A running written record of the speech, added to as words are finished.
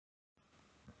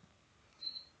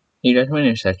Hey guys, my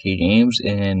name is Saki James,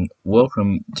 and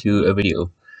welcome to a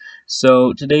video.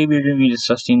 So today we're going to be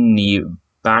discussing the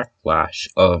backlash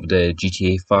of the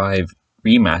GTA 5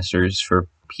 remasters for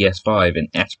PS5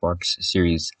 and Xbox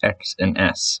Series X and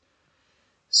S.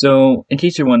 So, in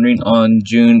case you're wondering, on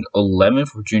June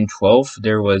 11th or June 12th,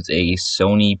 there was a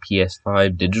Sony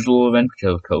PS5 digital event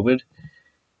because of COVID.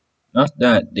 Not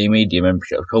that they made the event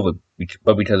because of COVID,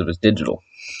 but because it was digital.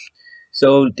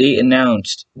 So they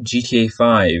announced GTA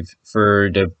 5 for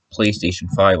the PlayStation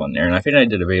 5 on there, and I think I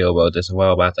did a video about this a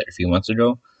while back, like a few months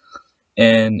ago,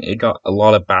 and it got a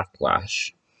lot of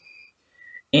backlash.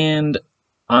 And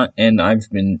I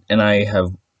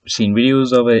have seen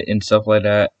videos of it and stuff like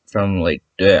that from like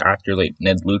the actor like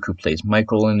Ned Luke who plays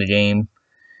Michael in the game.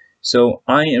 So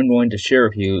I am going to share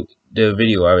with you the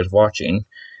video I was watching.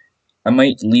 I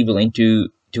might leave a link to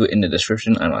it in the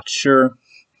description. I'm not sure,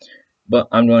 but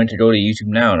I'm going to go to YouTube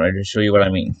now and I'll just show you what I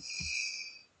mean.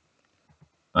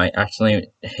 I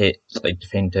accidentally hit like the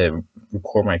thing to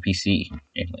record my PC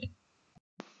anyway.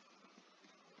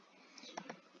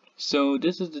 So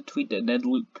this is the tweet that Ned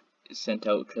Luke sent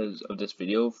out because of this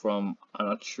video from, I'm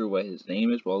not sure what his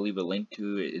name is, but I'll leave a link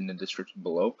to it in the description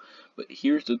below. But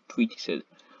here's the tweet he said.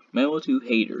 Memo to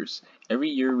haters. Every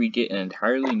year we get an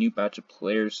entirely new batch of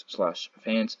players /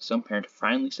 fans. Some parent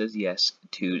finally says yes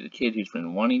to the kid who's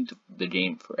been wanting the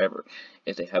game forever.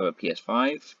 If they have a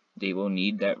PS5, they will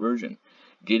need that version.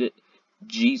 Get it?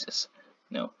 Jesus.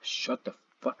 Now, shut the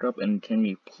fuck up and can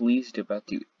you please get back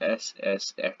to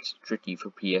SSX Tricky for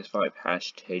PS5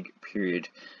 #period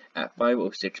at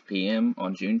 5:06 p.m.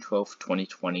 on June 12th,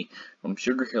 2020 from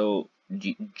Sugar Hill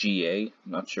GA,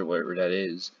 not sure whatever that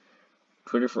is,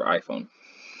 Twitter for iPhone.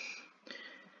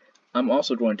 I'm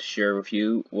also going to share with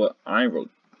you what I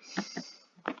wrote.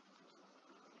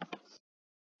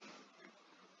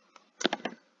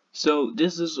 So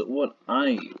this is what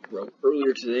I wrote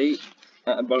earlier today,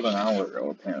 about an hour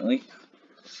ago apparently.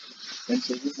 And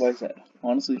so this is what I said.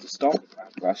 Honestly, to stop the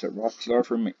backlash at Rockstar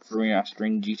for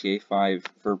remastering GTA 5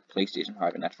 for PlayStation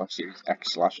 5 and Xbox Series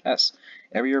X/S.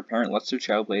 Every year a parent lets their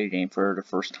child play a game for the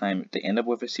first time. They end up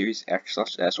with a Series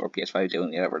X/S or PS5 doing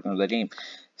the other version of the game.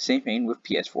 Same thing with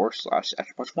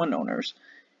PS4/Xbox One owners.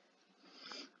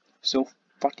 So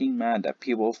fucking mad that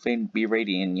people think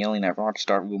berating and yelling at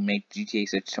Rockstar will make GTA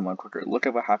 6 come out quicker. Look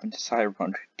at what happened to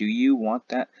Cyberpunk. Do you want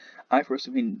that? I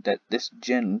personally think that this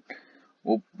gen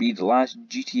will be the last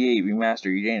GTA remaster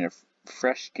you're getting a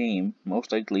fresh game,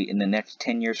 most likely in the next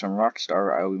 10 years from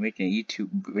Rockstar. I will be making a YouTube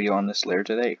video on this later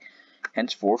today.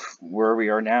 Henceforth, where we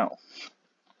are now.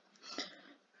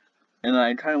 And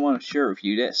I kind of want to share with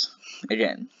you this,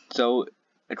 again. So,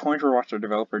 according to a Rockstar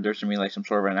developer, there's going to be like some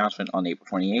sort of announcement on April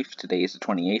 28th. Today is the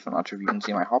 28th, I'm not sure if you can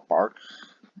see my hotbar,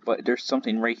 but there's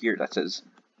something right here that says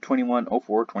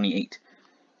 21/04/28.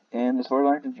 And as far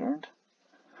as I'm concerned,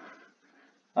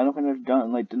 I don't think I've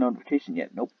gotten like the notification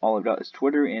yet. Nope, all I've got is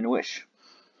Twitter and Wish.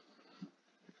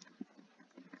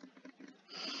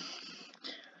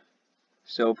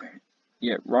 So,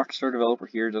 yeah, Rockstar developer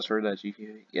here just heard that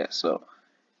GTA. Yeah, so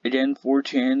again,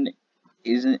 4chan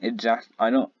isn't exact.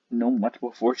 I don't know much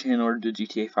about 4chan or the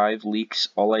GTA 5 leaks.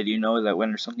 All I do know is that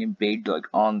when there's something big like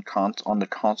on the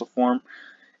console forum,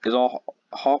 is all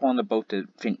hop on the boat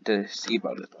to see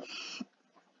about it.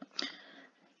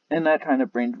 And that kind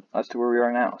of brings us to where we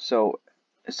are now. So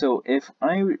if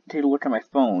I take a look at my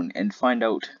phone and find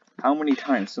out how many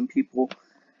times some people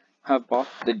have bought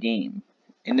the game,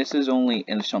 and this is only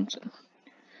an assumption.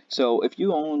 So if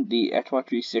you own the Xbox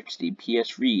 360,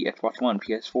 PS3, Xbox One,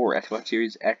 PS4, Xbox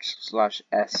Series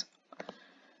X/S,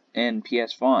 and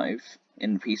PS5,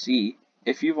 and PC,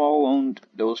 if you've all owned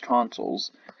those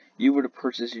consoles, you would have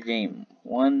purchased the game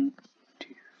 1, 2,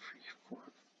 3, 4,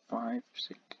 5,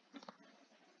 6.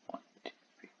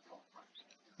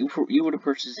 You would have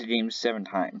purchased the game 7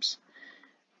 times.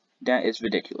 That is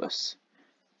ridiculous.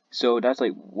 So that's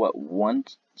like, what,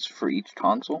 once for each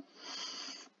console?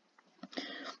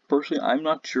 Personally, I'm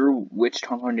not sure which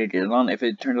console I'm going to get it on. If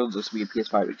it turns out to be a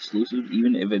PS5 exclusive,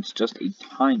 even if it's just a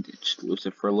timed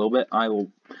exclusive for a little bit, I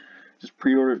will just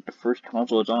pre-order the first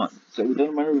console it's on. So it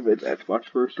doesn't matter if it's Xbox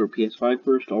first or PS5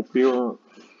 first, I'll pre-order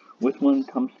which one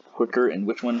comes quicker and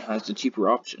which one has the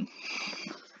cheaper option.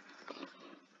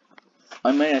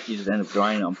 I might actually just end up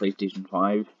trying on PlayStation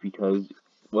 5 because,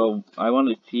 well, I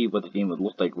wanted to see what the game would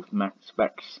look like with max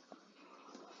specs.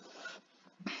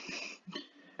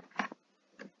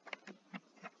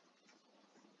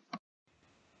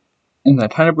 And that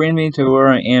kind of brings me to where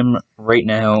I am right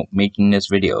now making this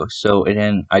video. So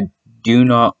again, I do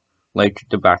not like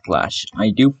the backlash.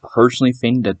 I do personally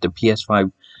think that the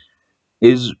PS5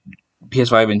 is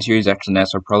PS5 and Series X and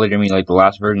S are probably going to be like the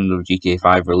last version of GTA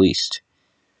 5 released.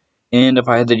 And if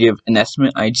I had to give an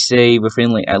estimate, I'd say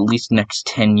within like at least the next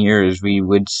 10 years, we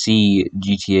would see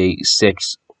GTA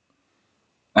 6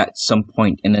 at some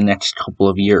point in the next couple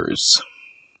of years.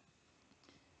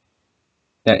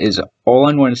 That is all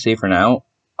I'm going to say for now.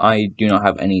 I do not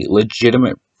have any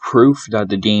legitimate proof that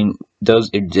the game does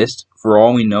exist. For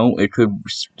all we know, it could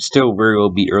still very well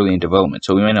be early in development,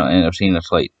 so we might not end up seeing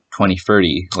this like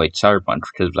 2030, like Cyberpunk,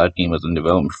 because that game was in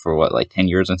development for what, like 10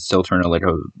 years and still turned out like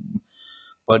a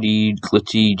buddy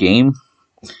glitchy game.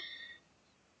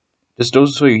 Just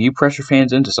goes to show you press your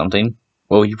fans into something,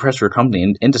 well, you press your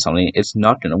company into something, it's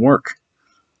not going to work.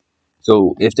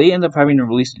 So if they end up having to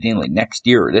release the game like next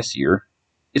year or this year,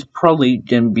 it's probably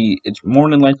going to be, it's more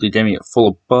than likely going to be full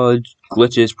of bugs,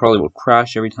 glitches, probably will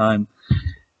crash every time.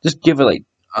 Just give it like,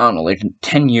 I don't know, like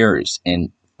 10 years,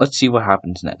 and let's see what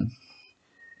happens then.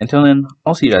 Until then,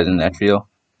 I'll see you guys in the next video.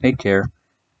 Take care,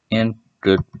 and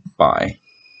goodbye.